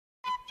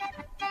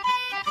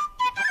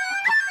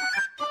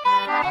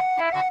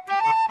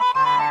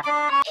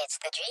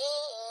Guys,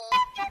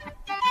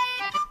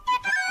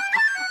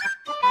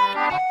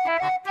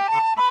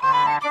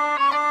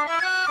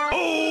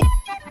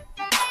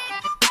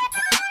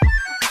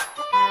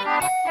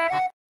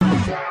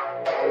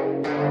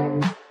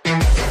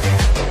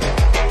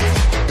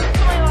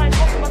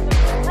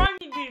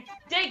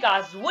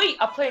 we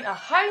are playing a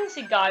hide and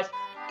seek, guys,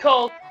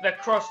 called the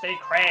Krusty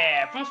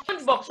Krab from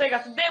SpongeBob. So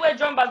guys, today we're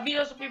joined by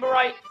videos of people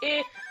right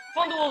here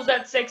from the Wolves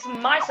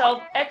Z6,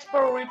 myself,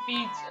 xPRO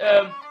Repeats,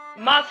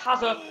 Matt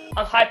Hazard,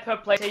 and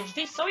Hyperplays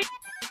HD. So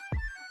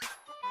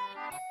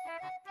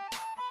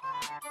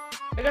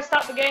we're gonna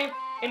start the game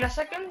in a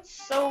second.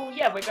 So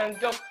yeah, we're gonna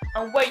go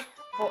and wait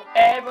for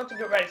everyone to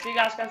get ready. So you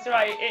guys can see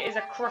right, it is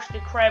a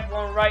Krusty Krab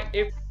one right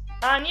here,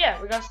 and yeah,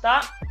 we're gonna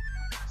start.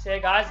 See you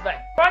guys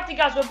back. Right,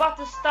 guys, we're about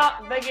to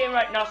start the game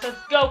right now. So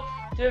let's go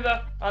to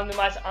the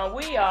randomizer, and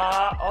we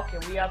are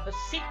we have the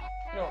seek.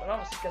 No,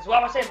 not the seekers.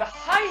 What am I saying? The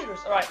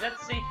hiders. All right,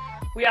 let's see.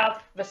 We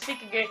have the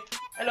seeker game.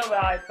 Hello, the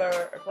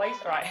hyper place.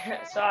 All right.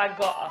 So I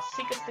got a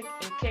seeker stick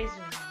in case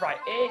right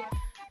here.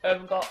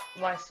 I've got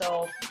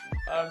myself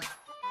and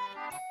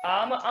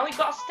we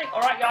got a stick.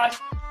 All right, guys.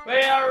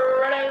 We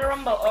are ready to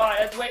rumble. All right,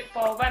 let's wait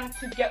for them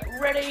to get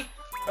ready.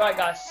 All right,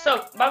 guys.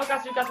 So,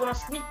 guys, you guys want a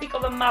sneak peek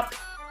of the map?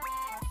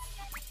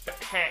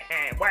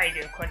 Why are you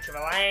doing Crunch of a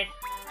Lane?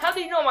 How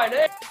do you know my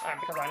name?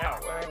 Because I know.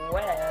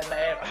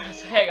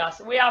 So hey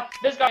guys, we have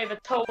this guy, the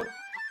toad,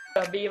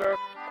 the beaver.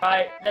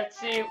 Right, let's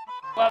see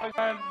what we're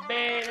gonna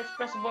be. Let's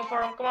press the button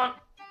for him. Come on.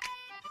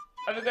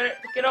 Are we gonna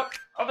pick it up?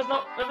 Oh, it's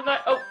not.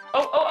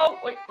 Oh,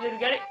 wait, did we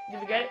get it?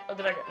 Did we get it? Or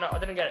did I get it? No, I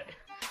didn't get it.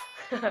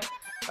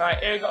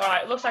 Alright, here we go.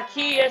 Alright, looks like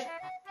he is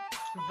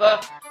the.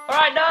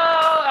 Alright,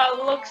 now it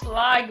looks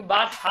like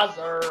Bad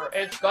Hazard.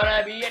 It's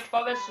gonna be it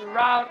for this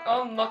round.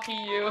 Unlucky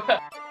you.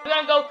 We're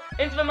gonna go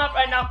into the map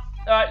right now.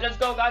 Alright, let's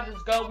go, guys.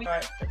 Let's go.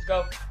 Alright, let's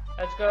go.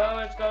 Let's go.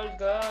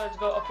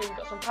 Okay, we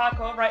got some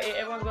parkour right here.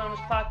 Everyone's going on this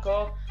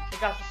parkour. We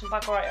got some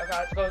parkour right here. Okay,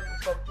 let's go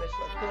this way.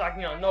 Because, like,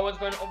 you know, no one's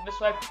going up this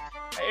way.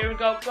 Right, here we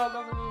go. Go.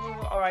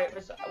 Alright,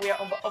 we are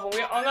on the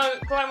other. I'm gonna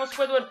climb on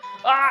Squidward.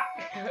 Ah!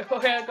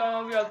 We're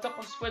going on top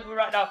of Squidward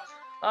right now.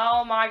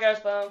 Oh my gosh,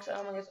 folks.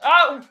 Oh my gosh.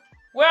 Oh!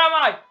 Where am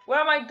I? Where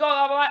am I going?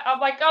 I'm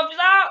like, oh,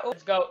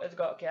 let's go.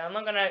 Okay, I'm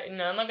not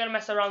gonna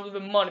mess around with the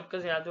money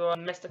because I don't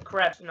want Mr.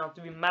 Krabs,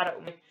 to be mad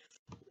at me.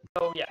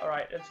 Oh yeah, all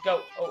right, let's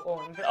go. Oh no,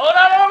 Mouse! Oh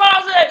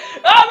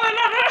no,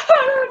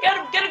 get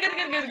him!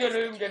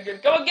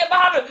 Come on, get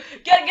behind him!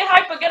 Get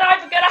hyper!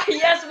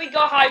 Yes, we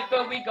got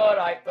hyper.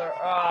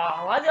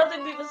 Why do you have to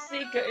be the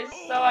seeker?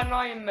 It's so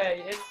annoying,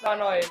 mate. It's so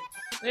annoying.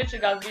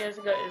 Literally, guys, being a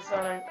seeker is so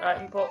annoying. Right,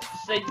 import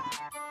see.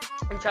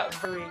 And chat.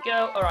 Here we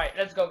go. All right,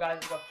 let's go, guys.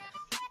 Let's go.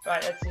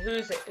 Right, let's see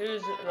who's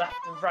left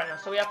right now.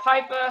 So we have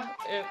Piper.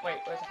 Wait,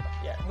 where's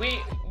yeah?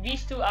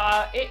 These two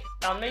are it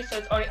on me. So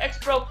it's only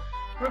xPRO,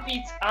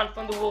 Repeats, and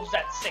from the Wolves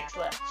Z6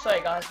 left. So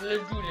yeah, guys,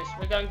 let's do this.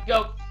 We're gonna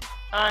go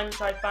and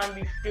try to find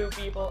these two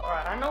people. All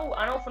right, I know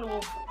from the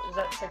Wolves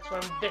Z6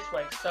 went this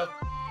way, so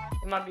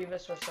it might be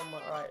this way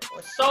somewhere. All right,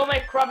 there's so many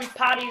Krabby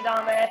Patties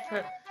down there.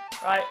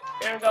 Right,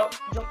 here we go.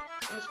 Jump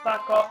in this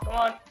parkour.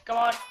 Come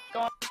on.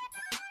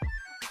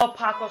 Oh,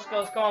 parkour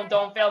skills, come on,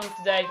 don't fail me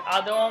today.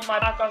 I don't want my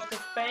parkour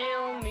skills to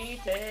fail me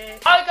today.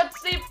 I can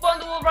see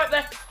Thunderwolf right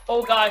there.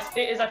 Oh, guys,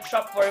 it is a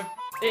trap for him.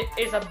 It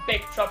is a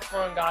big trap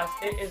for him, guys.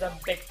 It is a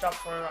big trap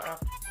for him right now.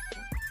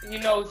 He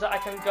knows that I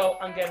can go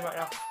and get him right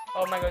now.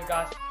 Oh my god,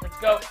 guys. Let's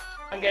go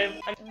and get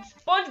him. And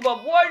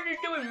SpongeBob, what are you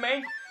doing,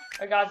 man?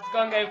 Alright, guys, let's go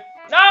and get him.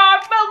 No,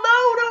 I fell. No.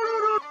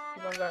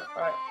 Keep on going.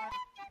 Alright.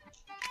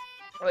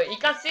 Wait, you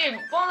can see him.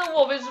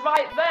 Thunderwolf is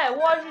right there.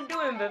 What are you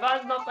doing, Viv?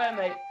 That's not fair,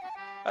 mate.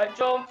 Alright,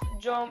 jump.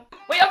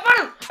 Wait, I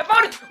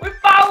found it! We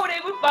found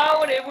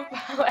it!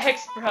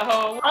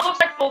 xPRO. It looks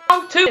like full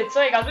round 2.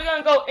 So, hey, guys, we're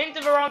gonna go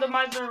into the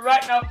randomizer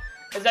right now.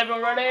 Is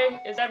everyone ready?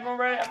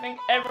 I think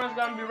everyone's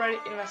gonna be ready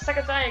in a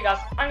second time, hey, guys.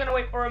 I'm gonna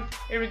wait for him.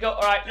 Here we go.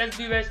 Alright, let's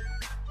do this.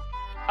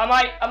 Am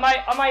I a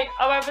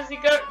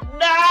seeker?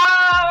 No!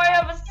 I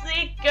have a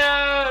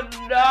seeker!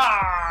 No!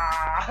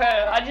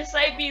 I just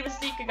say be the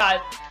seeker,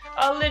 guys.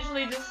 I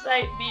literally just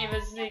say be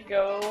the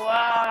seeker.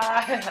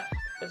 Why?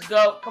 Let's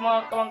go. Come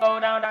on, go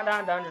down.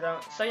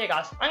 So yeah,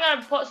 guys, I'm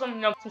gonna put some,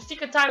 some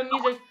secret time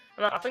music.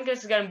 I think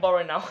this is getting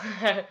boring now.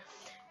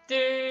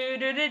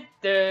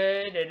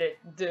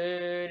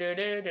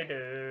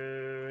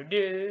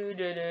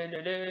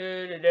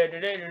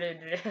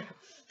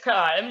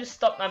 Alright, let me just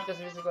stop now because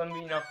this is gonna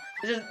be,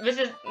 this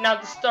is now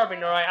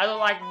disturbing. Alright, I don't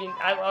like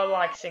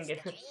singing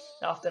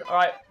after.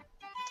 Alright,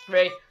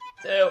 3,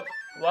 2,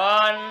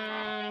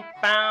 1,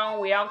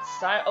 pound, we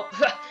outside. Oh,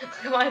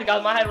 come on,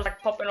 guys, my head was like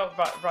popping up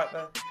right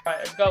there. Right,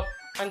 let's go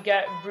and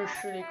get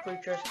brutally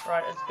creatures.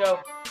 Right, let's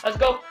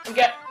go and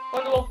get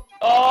Wonderwolf.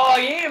 Oh,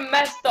 he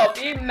messed up.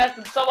 So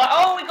like,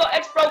 oh, we got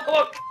xPRO. Come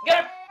on,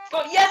 get him.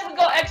 Go. Yes, we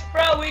got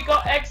xPRO. We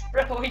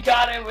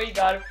got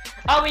him.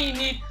 And we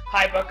need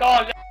hyper. Go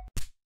on. Go.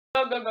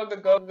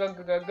 Let's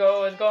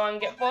go and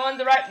get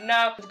Thunder right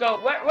now. Let's go.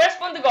 Where's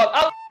Thunder gone?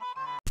 Oh.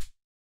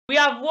 We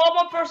have one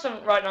more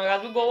person right now,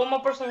 guys. We got one more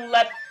person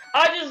left,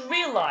 I just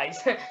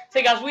realized.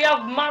 So guys, we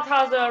have Matt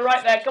Hazard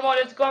right there. Come on,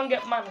 let's go and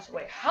get Matt.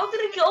 Wait, how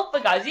did he get up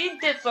there, guys? He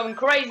did some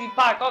crazy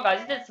parkour,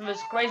 guys. He did some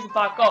crazy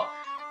parkour.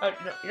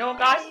 You know what,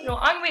 guys? No,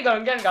 we're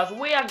gonna get him, guys.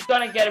 We are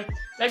gonna get him.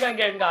 They're gonna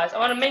get him, guys. I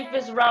want to make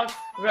this round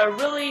a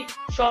really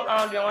short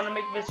round. I want to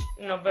make this,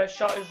 the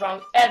shortest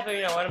round ever.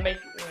 I want to make,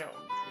 the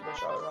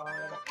shortest round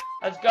ever.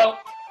 Let's go.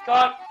 Come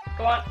on.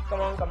 Come on.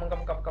 Come on. Come on. Come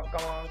on. Come on.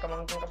 Come on. Come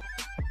on. Come on.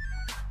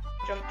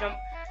 Jump. Jump.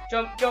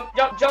 Jump, jump,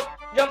 jump, jump,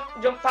 jump,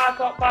 jump,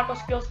 parkour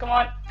skills, come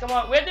on, come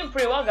on, we're doing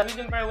pretty well, guys, we're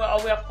doing very well.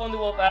 Oh, we have Thunder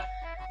Wolf there.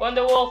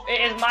 Thunder Wolf,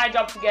 it is my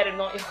job to get him,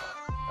 not yours.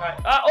 Alright,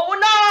 oh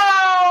no!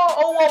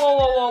 Oh,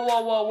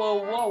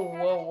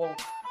 whoa.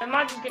 I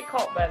might just get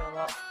caught better than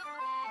that.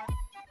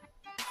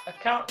 I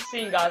can't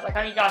see him, guys,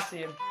 can you guys see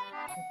him?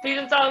 Please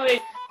don't tell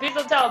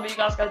me you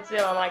guys can see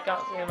him, and I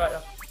can't see him right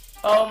now.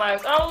 Oh my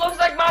god, oh, looks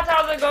like Matt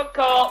Hazard got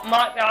caught,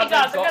 got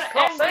caught.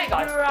 So,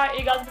 guys, right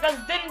here, guys, if you guys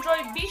did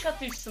enjoy, be sure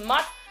to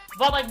smash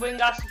that like button,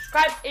 guys,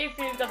 subscribe if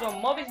you guys want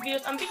more of these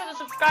videos, and be sure to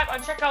subscribe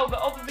and check out the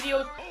other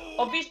videos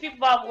of these people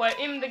that were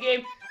in the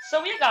game.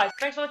 So yeah, guys,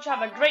 thanks for watching,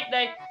 have a great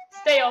day,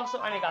 stay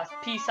awesome, and yeah, guys,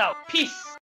 peace out, peace.